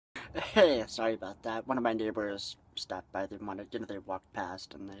Hey, sorry about that. One of my neighbors stopped by. They wanted, they walked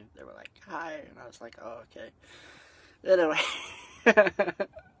past and they were like, "Hi," and I was like, "Oh, okay." Anyway,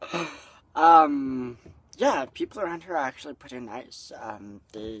 um, yeah, people around here are actually pretty nice.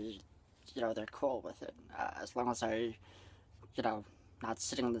 They're cool with it as long as you know, not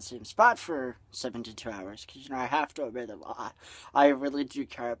sitting in the same spot for 72 hours because I have to obey the law. I really do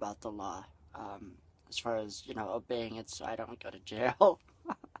care about the law. As far as obeying it, so I don't go to jail.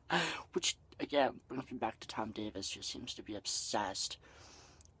 Which, again, brings me back to Tom Davis, who seems to be obsessed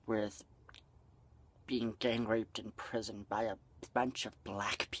with being gang raped in prison by a bunch of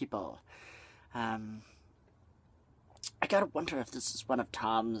black people. Um, I gotta wonder if this is one of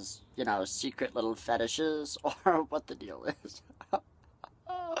Tom's, secret little fetishes or what the deal is.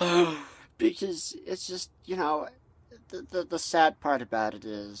 Because it's just, the sad part about it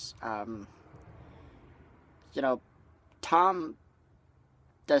is, Tom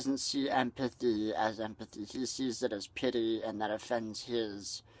doesn't see empathy as empathy. He sees it as pity, and that offends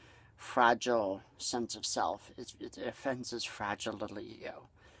his fragile sense of self. It offends his fragile little ego.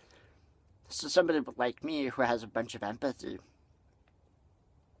 So somebody like me who has a bunch of empathy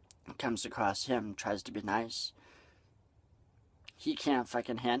comes across him, tries to be nice. He can't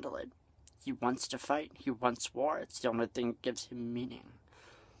fucking handle it. He wants to fight. He wants war. It's the only thing that gives him meaning.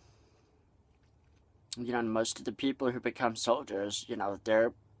 Most of the people who become soldiers,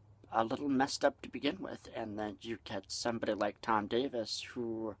 they're a little messed up to begin with, and then you get somebody like Tom Davis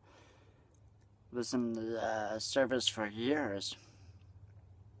who was in the service for years,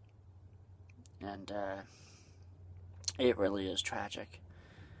 and it really is tragic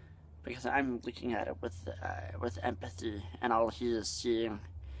because I'm looking at it with empathy, and all he is seeing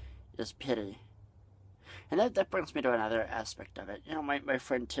is pity, and that brings me to another aspect of it. My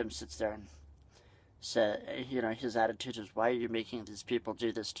friend Tim sits there and said, his attitude is, "Why are you making these people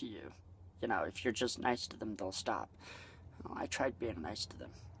do this to you? If you're just nice to them, they'll stop." Well, I tried being nice to them.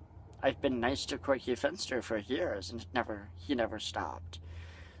 I've been nice to Corky Fenster for years, and he never stopped.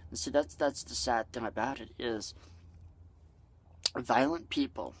 And see, that's the sad thing about it is violent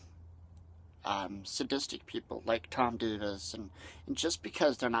people, sadistic people like Tom Davis, and just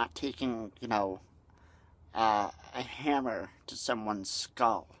because they're not taking, a hammer to someone's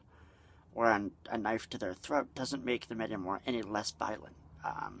skull or a knife to their throat doesn't make them any less violent.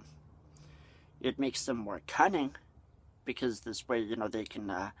 It makes them more cunning because this way, they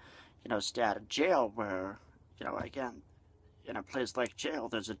can, stay out of jail where, again, in a place like jail,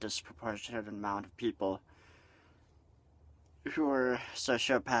 there's a disproportionate amount of people who are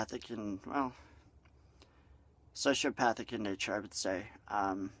sociopathic in nature, I would say.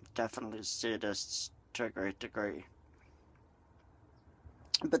 Definitely sadists to a great degree.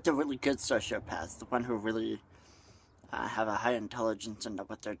 But the really good sociopaths, the one who really have a high intelligence and know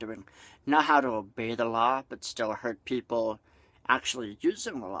what they're doing, know how to obey the law but still hurt people actually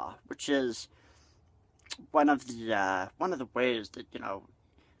using the law, which is one of the ways that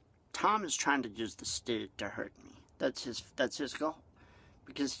Tom is trying to use the state to hurt me. That's his goal,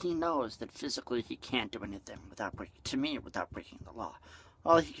 because he knows that physically he can't do anything without breaking the law.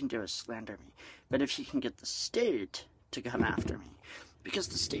 All he can do is slander me. But if he can get the state to come after me, because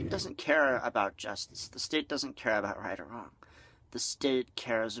the state doesn't care about justice, the state doesn't care about right or wrong. The state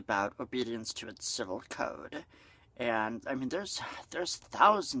cares about obedience to its civil code. And I mean, there's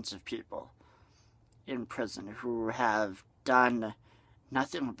thousands of people in prison who have done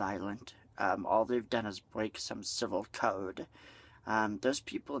nothing violent. All they've done is break some civil code. There's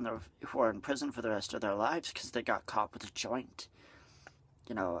people who are in prison for the rest of their lives because they got caught with a joint,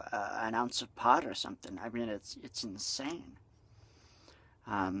 an ounce of pot or something. I mean, it's insane.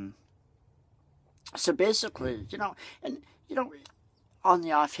 So basically, on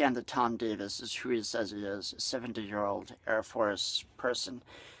the offhand that Tom Davis is who he says he is, a 70-year-old Air Force person,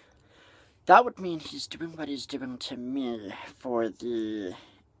 that would mean he's doing what he's doing to me for the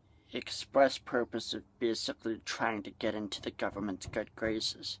express purpose of basically trying to get into the government's good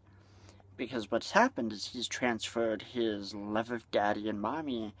graces. Because what's happened is he's transferred his love of daddy and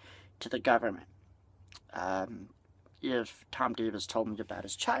mommy to the government. If Tom Davis told me about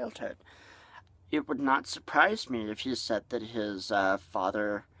his childhood, it would not surprise me if he said that his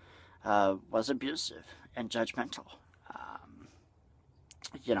father was abusive and judgmental.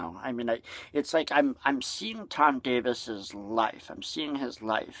 It's like I'm seeing Tom Davis's life. I'm seeing his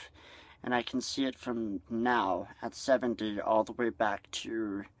life, and I can see it from now at 70 all the way back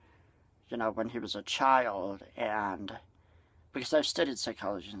to, when he was a child, and because I've studied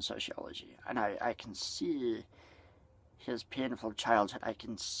psychology and sociology, and I can see his painful childhood. I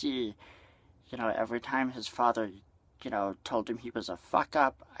can see, every time his father told him he was a fuck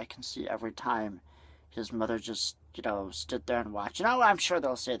up. I can see every time his mother just, stood there and watched. I'm sure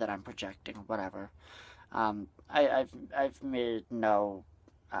they'll say that I'm projecting, whatever. I've made no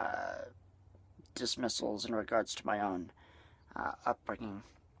dismissals in regards to my own upbringing.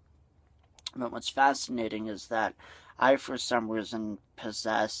 But what's fascinating is that I, for some reason,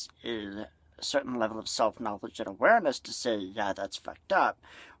 possess a certain level of self-knowledge and awareness to say, yeah, that's fucked up.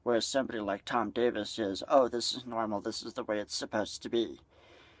 Whereas somebody like Tom Davis is, oh, this is normal, this is the way it's supposed to be.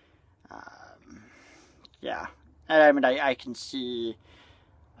 Yeah. And I mean, I can see,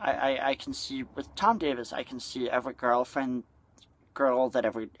 I can see, with Tom Davis, I can see every girl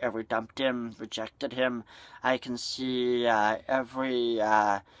that ever dumped him, rejected him. I can see every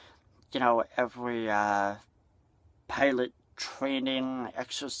pilot training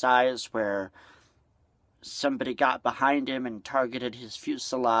exercise where somebody got behind him and targeted his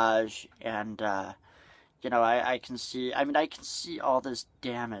fuselage, and I can see all this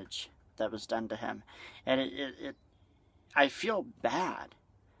damage that was done to him, and I feel bad.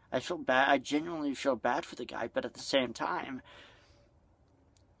 I genuinely feel bad for the guy, but at the same time,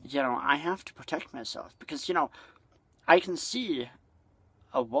 I have to protect myself, because I can see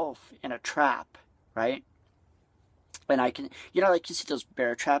a wolf in a trap, right? And I can, like you see those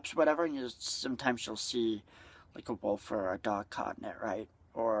bear traps, whatever, and sometimes you'll see like a wolf or a dog caught in it, right?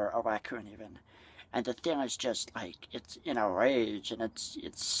 Or a raccoon even. And the thing is just like, it's in a rage, and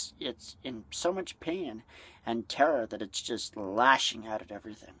it's in so much pain and terror that it's just lashing out at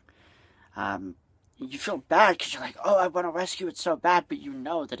everything. You feel bad because you're like, oh, I want to rescue it so bad, but you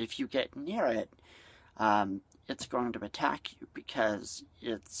know that if you get near it, it's going to attack you, because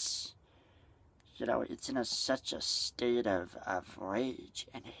it's in such a state of rage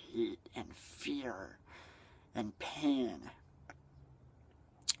and hate and fear and pain.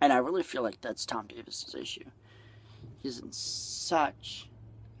 And I really feel like that's Tom Davis's issue. He's in such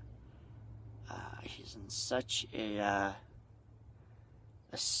a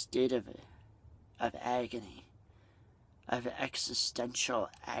state of agony, of existential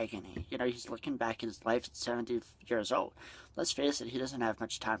agony. He's looking back at his life at 70 years old. Let's face it, he doesn't have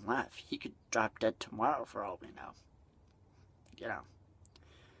much time left. He could drop dead tomorrow for all we know.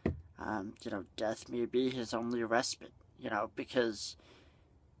 Death may be his only respite, because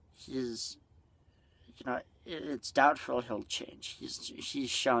he's, it's doubtful he'll change. He's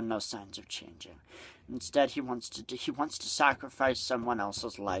shown no signs of changing. Instead, he wants to sacrifice someone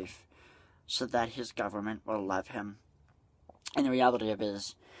else's life so that his government will love him. And the reality of it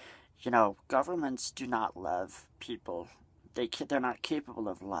is, governments do not love people. They're not capable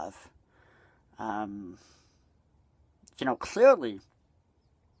of love. Clearly,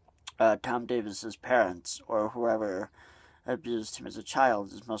 Tom Davis's parents, or whoever abused him as a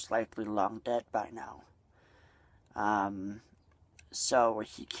child, is most likely long dead by now. So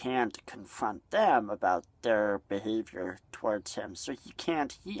he can't confront them about their behavior towards him. So he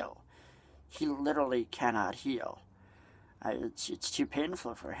can't heal. He literally cannot heal. It's too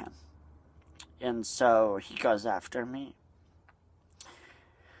painful for him. And so he goes after me.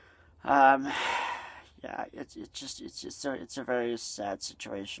 Yeah, it's a very sad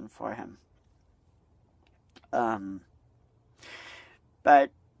situation for him.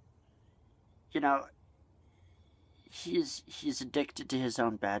 But he's addicted to his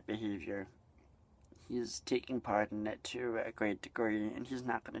own bad behavior. He's taking part in it to a great degree, and he's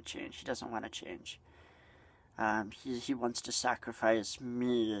not going to change. He doesn't want to change. He wants to sacrifice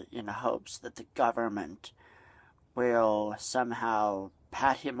me in hopes that the government will somehow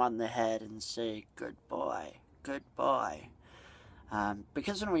pat him on the head and say, good boy, good boy.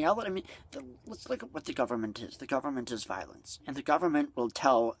 Because in reality, let's look at what the government is. The government is violence. And the government will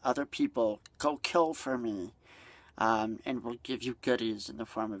tell other people, go kill for me, and will give you goodies in the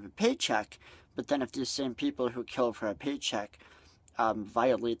form of a paycheck. But then if these same people who kill for a paycheck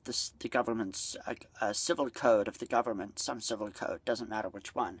violate the government's civil code of the government, some civil code, doesn't matter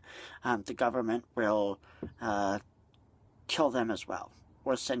which one, the government will kill them as well,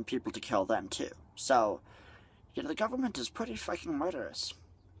 or send people to kill them too. So, the government is pretty fucking murderous.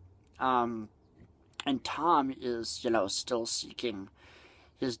 And Tom is, still seeking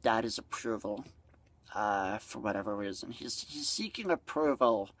his dad's approval, for whatever reason. He's seeking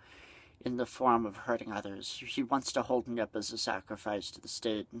approval in the form of hurting others. He wants to hold me up as a sacrifice to the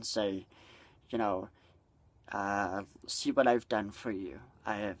state and say, see what I've done for you.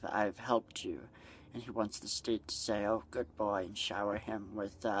 I've helped you. And he wants the state to say, oh, good boy, and shower him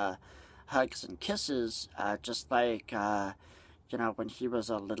with hugs and kisses, just like, when he was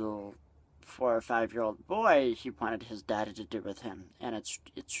a little 4 or 5-year-old boy, he wanted his daddy to do with him. And it's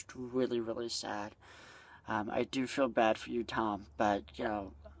really, really sad. I do feel bad for you, Tom, but,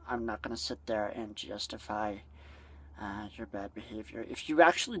 I'm not going to sit there and justify your bad behavior. If you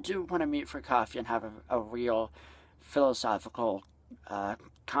actually do want to meet for coffee and have a real philosophical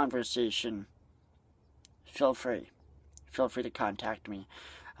conversation, feel free. Feel free to contact me.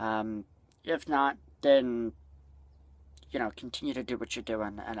 If not, then, continue to do what you're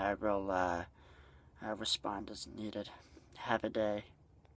doing, and I will respond as needed. Have a day.